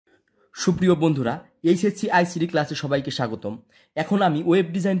সুপ্রিয় বন্ধুরা, HSC ICT ক্লাসে সবাইকে স্বাগতম। এখন আমি ওয়েব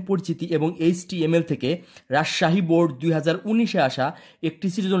ডিজাইন পরিচিতি এবং HTML থেকে রাজশাহী বোর্ড 2019-এ আসা একটি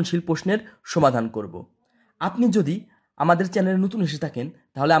সৃজনশীল প্রশ্নের সমাধান করব। আপনি যদি আমাদের চ্যানেলে নতুন এসে থাকেন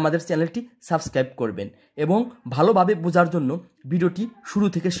তাহলে আমাদের চ্যানেলটি সাবস্ক্রাইব করবেন এবং ভালোভাবে বোঝার জন্য ভিডিওটি শুরু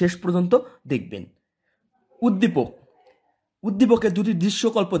থেকে শেষ পর্যন্ত দেখবেন। উদ্দীপকে দুটি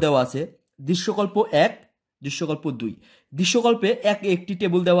দৃশ্যকল্প দেওয়া আছে, দৃশ্যকল্প 1, দৃশ্যকল্প 2। দৃশ্যকল্পে 1 একটি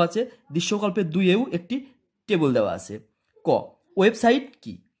টেবিল দেওয়া আছে, দৃশ্যকল্পে 2-এও একটি টেবিল দেওয়া আছে। ক, ওয়েবসাইট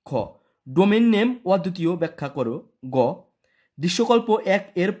কি? খ, ডোমেইন নেম অদ্বিতীয় ব্যাখ্যা করো। গ, দৃশ্যকল্প 1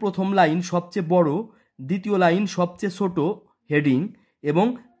 এর প্রথম লাইন সবচেয়ে বড়, দ্বিতীয় লাইন সবচেয়ে ছোট হেডিং এবং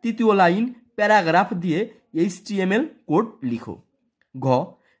তৃতীয় লাইন প্যারাগ্রাফ দিয়ে HTML কোড লিখো। ঘ,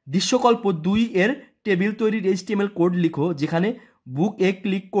 দৃশ্যকল্প 2 এর টেবিল তৈরির HTML কোড লিখো, যেখানে বুক-এ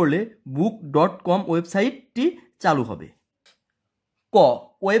ক্লিক করলে book.com ওয়েবসাইটটি চালু হবে। ক,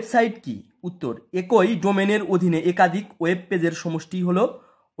 ওয়েবসাইট কি? উত্তর, একই ডোমেনের অধীনে একাধিক ওয়েব পেজের সমষ্টি হলো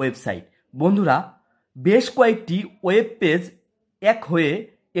ওয়েবসাইট। বন্ধুরা, বেশ কয়েকটি ওয়েব পেজ এক হয়ে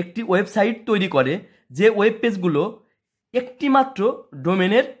একটি ওয়েবসাইট তৈরি করে, যে ওয়েব পেজগুলো একটি মাত্র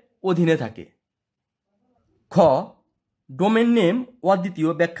ডোমেনের অধীনে থাকে। খ, ডোমেন নেম অদ্বিতীয়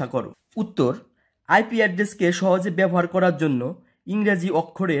ব্যাখ্যা করো। উত্তর, আইপি অ্যাড্রেসকে সহজে ব্যবহার করার জন্য ইংরেজি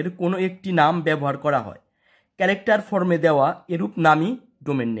অক্ষরের কোনো একটি নাম ব্যবহার করা হয়। ক্যারেক্টার ফর্মে দেওয়া এরূপ নামই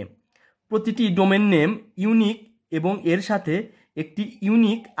ডোমেন নেম। প্রতিটি ডোমেন নেম ইউনিক এবং এর সাথে একটি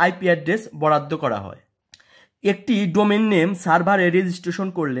ইউনিক আইপি অ্যাড্রেস বরাদ্দ করা হয়। একটি ডোমেন নেম সার্ভারে রেজিস্ট্রেশন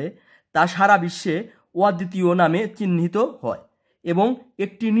করলে তা সারা বিশ্বে অদ্বিতীয় নামে চিহ্নিত হয় এবং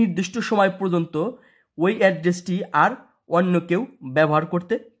একটি নির্দিষ্ট সময় পর্যন্ত ওই অ্যাড্রেসটি আর অন্য কেউ ব্যবহার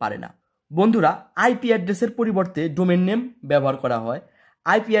করতে পারে না। বন্ধুরা, আইপি অ্যাড্রেসের পরিবর্তে ডোমেন নেম ব্যবহার করা হয়।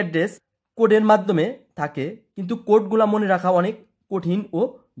 আইপি অ্যাড্রেস কোডের মাধ্যমে থাকে, কিন্তু কোডগুলো মনে রাখা অনেক কঠিন ও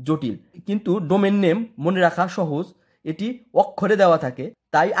জটিল, কিন্তু ডোমেন নেম মনে রাখা সহজ। এটি অক্ষরে দেওয়া থাকে,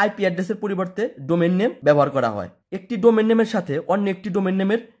 তাই আইপি অ্যাড্রেসের পরিবর্তে ডোমেন নেম ব্যবহার করা হয়। একটি ডোমেন নেমের সাথে অন্য একটি ডোমেন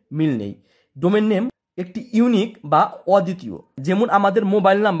নেমের মিল নেই। ডোমেন নেম একটি ইউনিক বা অদ্বিতীয়। যেমন আমাদের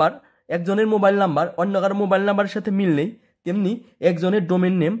মোবাইল নাম্বার, একজনের মোবাইল নাম্বার অন্য কারো মোবাইল নাম্বারের সাথে মিল নেই, তেমনি একজনের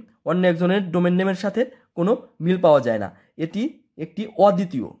ডোমেন নেম অন্য একজনের ডোমেন নেমের সাথে কোনো মিল পাওয়া যায় না। এটি একটি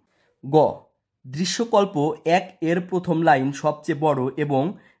অদ্বিতীয়। গ, দৃশ্যকল্প 1 এর প্রথম লাইন সবচেয়ে বড় এবং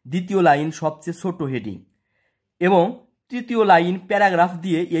দ্বিতীয় লাইন সবচেয়ে ছোট হেডিং এবং তৃতীয় লাইন প্যারাগ্রাফ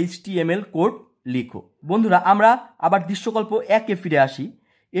দিয়ে HTML কোড লিখো। বন্ধুরা, আমরা আবার দৃশ্যকল্প 1-এ ফিরে আসি।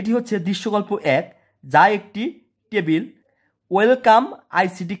 এটি হচ্ছে দৃশ্যকল্প 1, যা একটি table. Welcome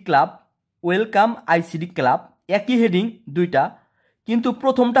ICT club, welcome ICT club, একই হেডিং দুইটা, কিন্তু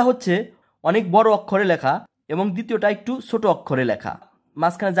প্রথমটা হচ্ছে অনেক বড় অক্ষরে লেখা এবং দ্বিতীয়টা একটু ছোট অক্ষরে লেখা।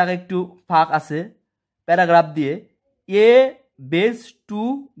 মাঝখানে জায়গায় একটু ফাঁক আছে প্যারাগ্রাফ দিয়ে, A base two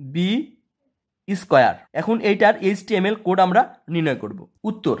B square. এখন এইটার HTML কোড আমরা নির্ণয় করব।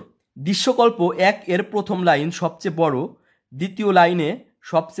 উত্তর, দৃশ্যকল্প 1 এর প্রথম লাইন সবচেয়ে বড়, দ্বিতীয় লাইনে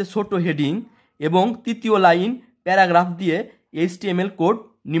সবচেয়ে ছোট হেডিং এবং তৃতীয় লাইন প্যারাগ্রাফ দিয়ে HTML কোড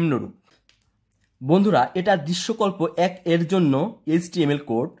নিম্নরূপ। বন্ধুরা, এটা দৃশ্যকল্প 1 এর জন্য HTML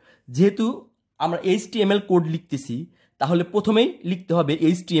কোড। যেহেতু আমরা HTML কোড লিখতেছি, তাহলে প্রথমেই লিখতে হবে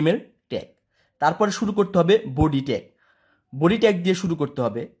HTML ট্যাগ, তারপরে শুরু করতে হবে বডি ট্যাগ। বডি ট্যাগ দিয়ে শুরু করতে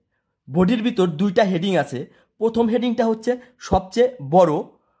হবে। বডির ভিতর দুইটা হেডিং আছে। প্রথম হেডিংটা হচ্ছে সবচেয়ে বড়,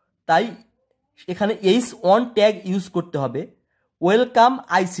 তাই এখানে H1 ট্যাগ ইউজ করতে হবে। Welcome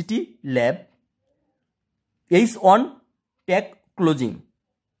ICT lab, H1 tag closing.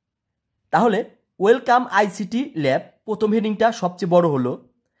 তাহলে ওয়েলকাম আইসিটি ল্যাব প্রথম হেডিংটা সবচেয়ে বড় হলো।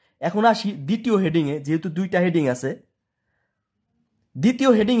 এখন আসি দ্বিতীয় হেডিংয়ে। যেহেতু দুইটা হেডিং আছে,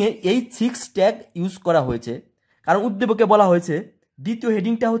 দ্বিতীয় হেডিংয়ে H6 ট্যাগ ইউজ করা হয়েছে, কারণ উদ্দীপকে বলা হয়েছে দ্বিতীয়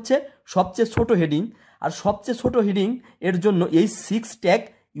হেডিংটা হচ্ছে সবচেয়ে ছোট হেডিং, আর সবচেয়ে ছোট হেডিং এর জন্য H6 ট্যাগ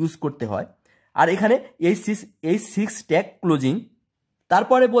ইউজ করতে হয়। আর এখানে H6 ট্যাগ ক্লোজিং।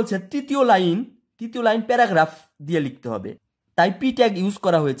 তারপরে বলছে তৃতীয় লাইন প্যারাগ্রাফ দিয়ে লিখতে হবে, তাই P ট্যাগ ইউজ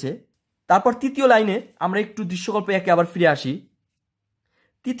করা হয়েছে। তারপর তৃতীয় লাইনে আমরা একটু দৃশ্যকল্প 1-এ আবার ফিরে আসি।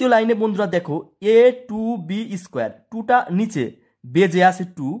 তৃতীয় লাইনে বন্ধুরা দেখো, A টু বি স্কোয়ার, 2টা নিচে, বেজে আছে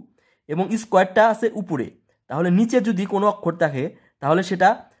 2 এবং স্কোয়ারটা আছে উপরে। তাহলে নিচে যদি কোনো অক্ষর থাকে তাহলে সেটা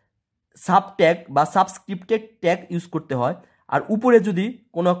সাব ট্যাগ বা সাবস্ক্রিপ্টেড ট্যাগ ইউজ করতে হয়, আর উপরে যদি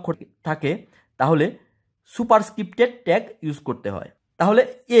কোনো অক্ষর থাকে তাহলে সুপারস্ক্রিপ্টেড ট্যাগ ইউজ করতে হয়। তাহলে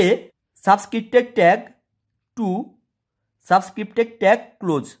A সাবস্ক্রিপ্টেড ট্যাগ, 2 সাবস্ক্রিপ্টেড ট্যাগ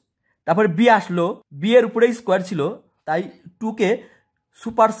ক্লোজ। তারপরে বি আসলো, বি এর উপরে স্কোয়ার ছিল, তাই 2কে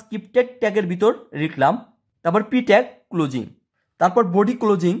সুপারস্ক্রিপ্টেড ট্যাগের ভিতর লিখলাম। তারপর P ট্যাগ ক্লোজিং, তারপর body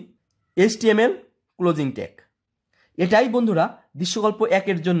closing, HTML closing tag. এটাই বন্ধুরা দৃশ্যকল্প 1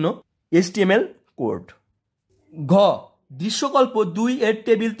 এর জন্য HTML কোড। ঘ দৃশ্যকল্প 2 এর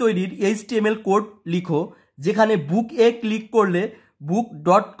টেবিল তৈরির HTML কোড লিখো, যেখানে বুক এ ক্লিক করলে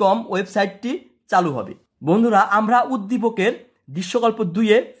book.com ওয়েবসাইটটি চালু হবে। বন্ধুরা, আমরা উদ্দীপকের দৃশ্যকল্প 2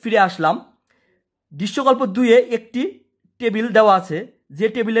 এ ফিরে আসলাম। দৃশ্যকল্প 2 এ একটি টেবিল দেওয়া আছে, যে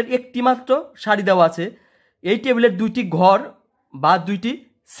টেবিলের একটি মাত্র সারি দেওয়া আছে। এই টেবিলের 2টি ঘর বা 2টি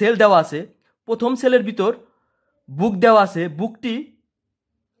সেল দেওয়া আছে। প্রথম সেলের ভিতর বুক দেওয়া আছে, বুকটি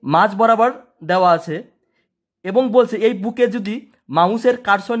মাঝ বরাবর দেওয়া আছে এবং বলছে এই বুকে যদি মাউসের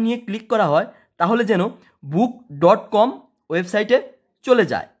কার্সর নিয়ে ক্লিক করা হয় তাহলে যেন book.com ওয়েবসাইটে চলে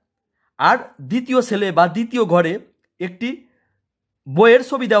যায়। আর দ্বিতীয় সেলে বা দ্বিতীয় ঘরে একটি বইয়ের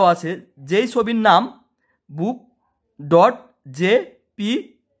ছবি দেওয়া আছে, যেই ছবির নাম book.jpg।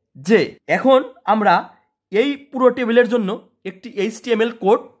 এখন আমরা এই পুরো টেবিলের জন্য একটি HTML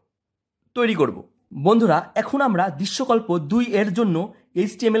কোড তৈরি করব। বন্ধুরা, এখন আমরা দৃশ্যকল্প 2 এর জন্য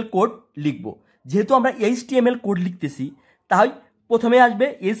HTML কোড লিখব। যেহেতু আমরা HTML কোড লিখতেছি, তাই প্রথমে আসবে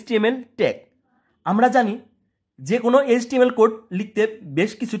HTML ট্যাগ। আমরা জানি যে কোনো HTML কোড লিখতে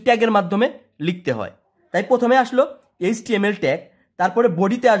বেশ কিছু ট্যাগের মাধ্যমে লিখতে হয়, তাই প্রথমে আসলো HTML ট্যাগ। তারপরে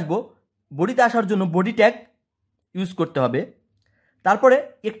বডিতে আসবো, বডিতে আসার জন্য বডি ট্যাগ ইউজ করতে হবে। তারপরে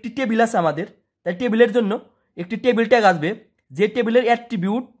একটি টেবিল আছে আমাদের, তাই টেবিলের জন্য একটি টেবিল ট্যাগ আসবে, যে টেবিলের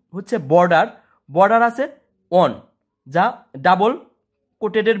অ্যাট্রিবিউট হচ্ছে বর্ডার। বর্ডার আছে অন, যা ডাবল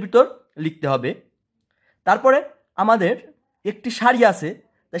কোটেডের ভিতর লিখতে হবে। তারপরে আমাদের একটি সারি আছে,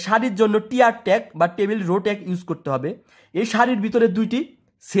 তাই সারির জন্য টিআর ট্যাগ বা টেবিল রো ট্যাগ ইউজ করতে হবে। এই সারির ভিতরে 2টি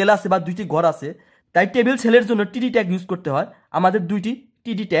সেল আছে বা 2টি ঘর আছে, তাই টেবিল সেলের জন্য টিডি ট্যাগ ইউজ করতে হয়। আমাদের 2টি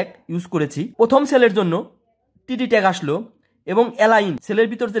টিডি ট্যাগ ইউজ করেছি। প্রথম সেলের জন্য টিডি ট্যাগ আসলো এবং অ্যালাইন, সেলের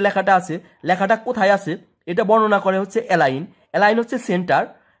ভিতর যে লেখাটা আছে, লেখাটা কোথায় আছে এটা বর্ণনা করে হচ্ছে অ্যালাইন। অ্যালাইন হচ্ছে সেন্টার,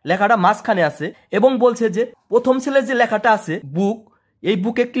 লেখাটা মাঝখানে আছে এবং বলছে যে প্রথম সেলের যে লেখাটা আছে বুক, এই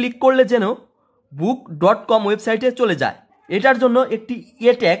বুকে ক্লিক করলে যেন book.com ওয়েবসাইটে চলে যায়। এটার জন্য একটি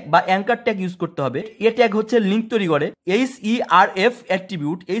এ ট্যাগ বা অ্যাঙ্কার ট্যাগ ইউজ করতে হবে। এ ট্যাগ হচ্ছে লিঙ্ক তৈরি করে। HERF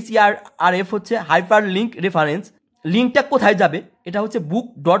অ্যাট্রিবিউট, HERF হচ্ছে হাইপার লিঙ্ক রেফারেন্স। লিঙ্কটা কোথায় যাবে? এটা হচ্ছে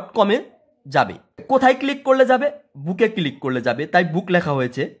book.com এ যাবে। কোথায় ক্লিক করলে যাবে? বুকে ক্লিক করলে যাবে, তাই বুক লেখা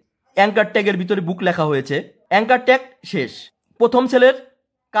হয়েছে। অ্যাঙ্কার ট্যাগের ভিতরে বুক লেখা হয়েছে। অ্যাঙ্কার ট্যাগ শেষ, প্রথম সেলের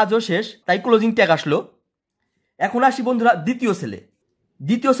কাজও শেষ, তাই ক্লোজিং ট্যাগ আসলো। এখন আসি বন্ধুরা দ্বিতীয় সেলে।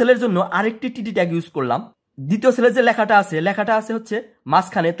 দ্বিতীয় সেলের জন্য আরেকটি টিডি ট্যাগ ইউজ করলাম। দ্বিতীয় সেলের যে লেখাটা আছে হচ্ছে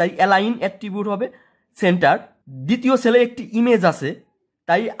মাঝখানে, তাই অ্যালাইন অ্যাট্রিবিউট হবে সেন্টার। দ্বিতীয় সেলে একটি ইমেজ আছে,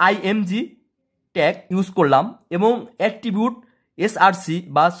 তাই IMG ট্যাগ ইউজ করলাম এবং অ্যাট্রিবিউট SRC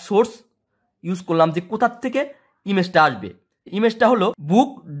বা সোর্স ইউজ করলাম, যে কোথার থেকে ইমেজটা আসবে। ইমেজটা হলো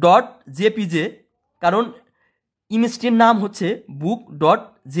book.jpg, কারণ ইমেজটির নাম হচ্ছে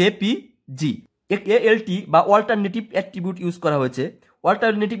book.jpg। ALT বা অল্টারনেটিভ অ্যাট্রিবিউট ইউজ করা হয়েছে।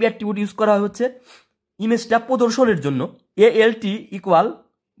 অল্টারনেটিভ অ্যাট্রিবিউট ইউজ করা হচ্ছে ইমেজটা প্রদর্শনের জন্য। ALT ইকুয়াল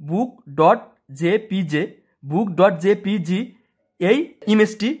book.jpg, book.jpg এই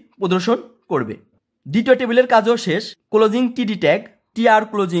ইমেজটি প্রদর্শন করবে। দ্বিতীয় টেবিলের কাজও শেষ। ক্লোজিং টিডি ট্যাগ, TR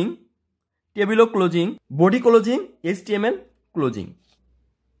ক্লোজিং, টেবিলও closing, body closing, HTML closing.